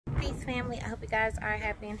Peace family. I hope you guys are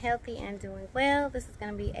happy and healthy and doing well. This is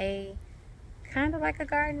going to be a kind of like a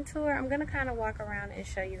garden tour. I'm going to kind of walk around and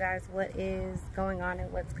show you guys what is going on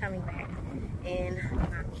and what's coming back in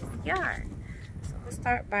Mommy's yard. So we'll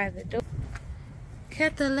start by the door.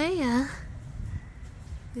 Catalea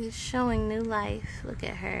is showing new life. Look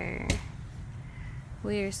at her.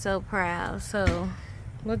 We are so proud. So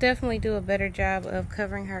we'll definitely do a better job of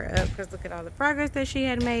covering her up because look at all the progress that she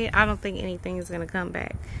had made. I don't think anything is going to come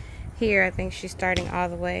back here. I think she's starting all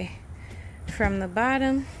the way from the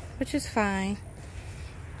bottom, which is fine.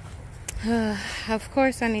 Of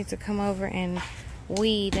course, I need to come over and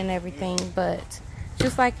weed and everything, but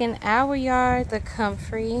just like in our yard, the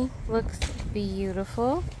comfrey looks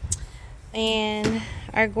beautiful. And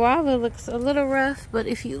our guava looks a little rough, but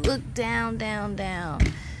if you look down,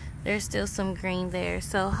 there's still some green there.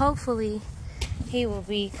 So hopefully he will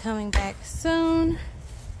be coming back soon.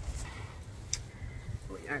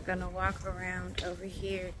 We are gonna walk around over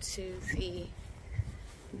here to the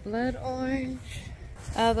blood orange.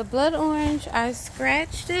 The blood orange, I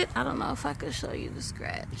scratched it. I don't know if I could show you the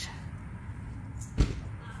scratch.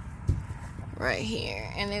 Right here,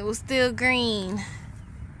 and it was still green.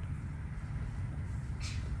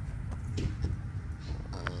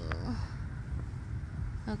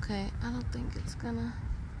 Okay, I don't think it's gonna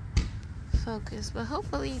focus, but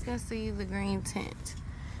hopefully you can see the green tint.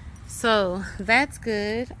 So that's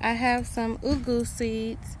good. I have some ugu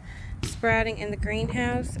seeds sprouting in the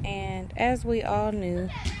greenhouse, and as we all knew,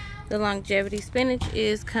 the longevity spinach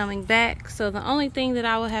is coming back. So the only thing that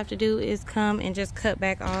I will have to do is come and just cut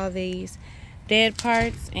back all these dead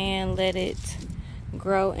parts and let it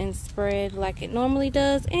grow and spread like it normally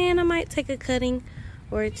does. And I might take a cutting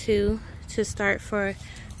or two to start for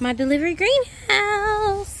my delivery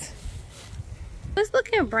greenhouse. It's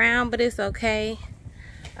looking brown, but it's okay.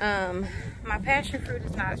 My passion fruit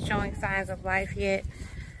is not showing signs of life yet.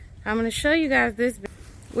 I'm going to show you guys this,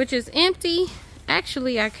 which is empty.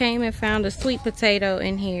 Actually, I came and found a sweet potato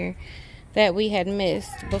in here that we had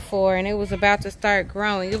missed before, and it was about to start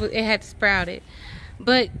growing. It had sprouted.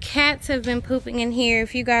 But cats have been pooping in here.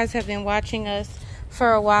 If you guys have been watching us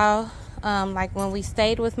for a while, like when we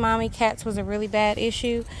stayed with Mommy, cats was a really bad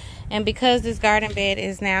issue. And because this garden bed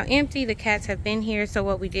is now empty, the cats have been here. So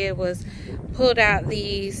what we did was pulled out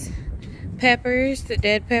these peppers, the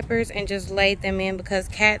dead peppers, and just laid them in because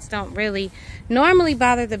cats don't really normally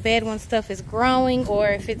bother the bed when stuff is growing, or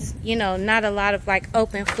if it's, you know, not a lot of like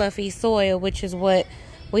open fluffy soil, which is what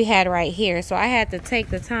we had right here. So I had to take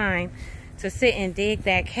the time to sit and dig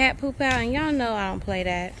that cat poop out, and y'all know I don't play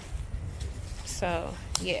that. So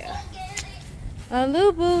yeah,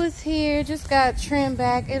 Lil Boo is here, just got trimmed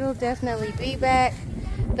back. It'll definitely be back.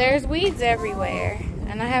 There's weeds everywhere,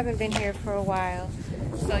 and I haven't been here for a while,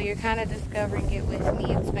 so you're kind of discovering it with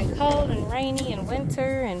me. It's been cold and rainy and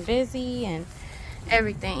winter and busy and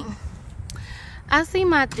everything. I see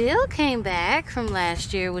my dill came back from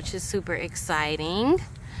last year, which is super exciting.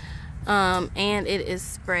 And it is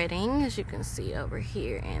spreading, as you can see over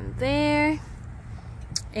here and there.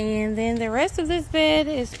 And then the rest of this bed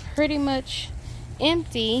is pretty much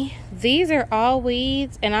empty. These are all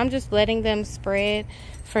weeds, and I'm just letting them spread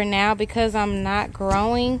for now because I'm not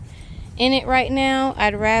growing in it right now.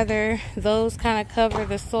 I'd rather those kind of cover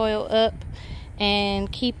the soil up and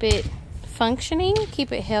keep it functioning,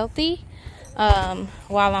 keep it healthy,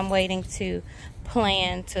 while I'm waiting to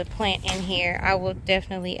plant in here. I will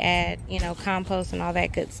definitely add, you know, compost and all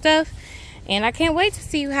that good stuff, and I can't wait to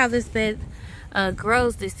see how this bed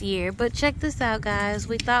grows this year. But check this out, guys.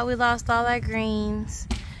 We thought we lost all our greens,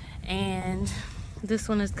 and this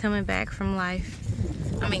one is coming back from life.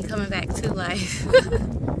 I mean, coming back to life.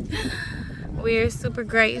 We're super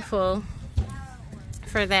grateful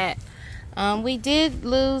for that. We did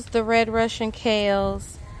lose the red Russian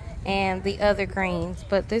kales and the other greens,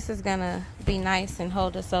 but this is gonna be nice and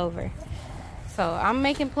hold us over. So I'm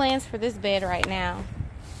making plans for this bed right now.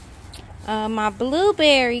 My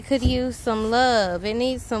blueberry could use some love. It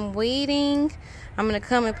needs some weeding. I'm gonna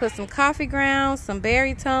come and put some coffee grounds, some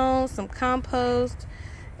berry tones, some compost,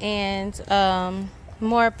 and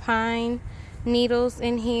more pine needles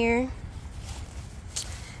in here.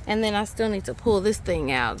 And then I still need to pull this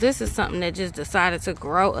thing out. This is something that just decided to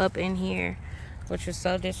grow up in here, which is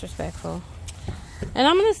so disrespectful. And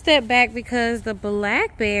I'm gonna step back because the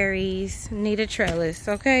blackberries need a trellis,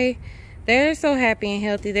 okay? They're so happy and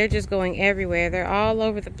healthy. They're just going everywhere. They're all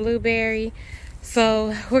over the blueberry.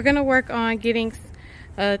 So we're gonna work on getting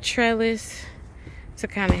a trellis to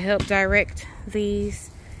kind of help direct these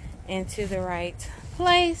into the right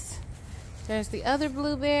place. There's the other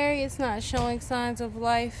blueberry. It's not showing signs of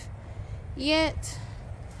life yet.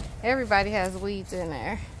 Everybody has weeds in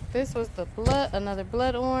there. This was the another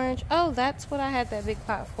blood orange. Oh, that's what I had that big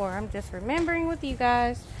pot for. I'm just remembering with you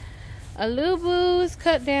guys. Alubu is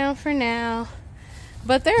cut down for now,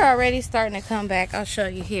 but they're already starting to come back. I'll show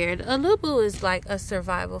you here. The alubu is like a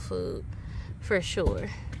survival food for sure.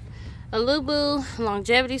 Alubu,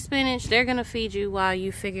 longevity spinach, they're gonna feed you while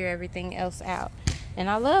you figure everything else out. And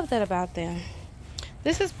I love that about them.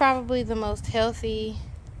 This is probably the most healthy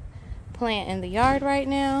plant in the yard right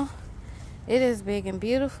now. It is big and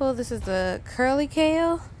beautiful. This is the curly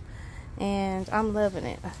kale, and I'm loving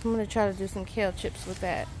it. I'm gonna try to do some kale chips with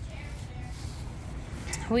that.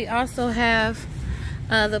 We also have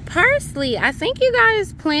the parsley. I think you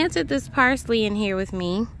guys planted this parsley in here with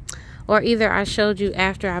me, or either I showed you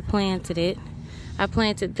after I planted it. I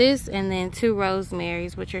planted this and then 2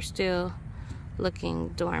 rosemaries, which are still looking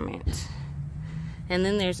dormant. And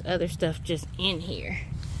then there's other stuff just in here.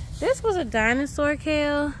 This was a dinosaur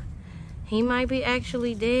kale. He might be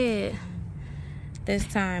actually dead this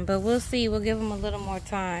time, but we'll see. We'll give him a little more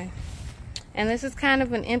time. And this is kind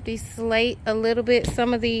of an empty slate a little bit.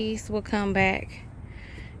 Some of these will come back,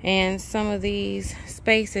 and some of these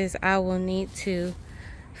spaces I will need to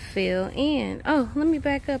fill in. Oh, let me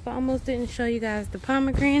back up. I almost didn't show you guys the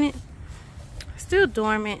pomegranate. Still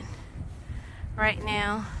dormant right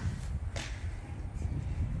now.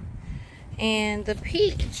 And the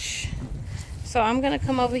peach. So I'm gonna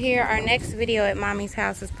come over here. Our next video at Mommy's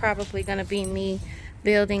house is probably gonna be me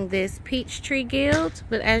building this peach tree guild.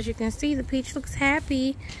 But as you can see, the peach looks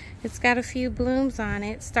happy. It's got a few blooms on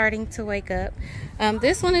it, starting to wake up.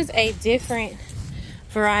 This one is a different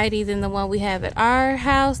variety than the one we have at our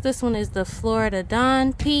house. This one is the Florida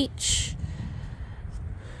Dawn peach.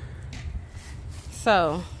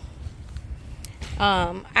 So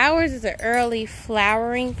ours is an early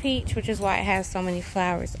flowering peach, which is why it has so many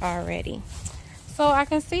flowers already. So I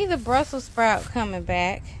can see the Brussels sprout coming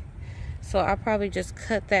back. So I'll probably just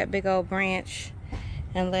cut that big old branch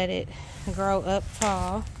and let it grow up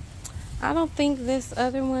tall. I don't think this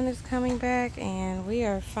other one is coming back, and we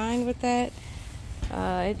are fine with that.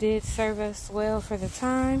 It did serve us well for the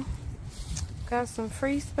time. Got some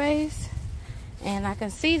free space, and I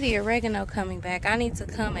can see the oregano coming back. I need to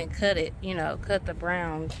come and cut it, you know, cut the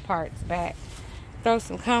brown parts back. Throw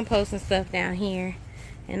some compost and stuff down here,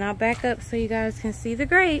 and I'll back up so you guys can see the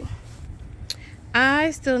grape.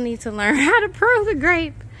 I still need to learn how to prune the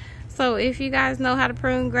grape. So if you guys know how to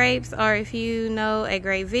prune grapes, or if you know a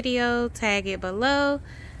great video, tag it below,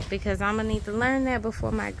 because I'm gonna need to learn that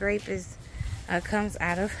before my grape is comes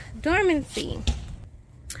out of dormancy.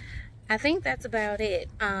 I think that's about it.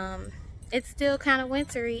 It's still kind of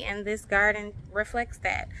wintry, and this garden reflects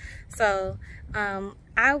that. So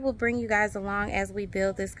I will bring you guys along as we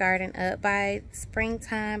build this garden up by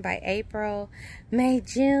springtime, by April, May,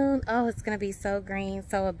 June. Oh, it's going to be so green,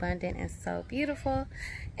 so abundant, and so beautiful.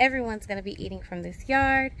 Everyone's going to be eating from this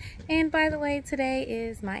yard. And by the way, today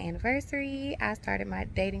is my anniversary. I started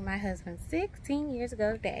dating my husband 16 years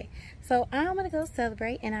ago today. So I'm going to go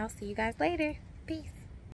celebrate, and I'll see you guys later. Peace.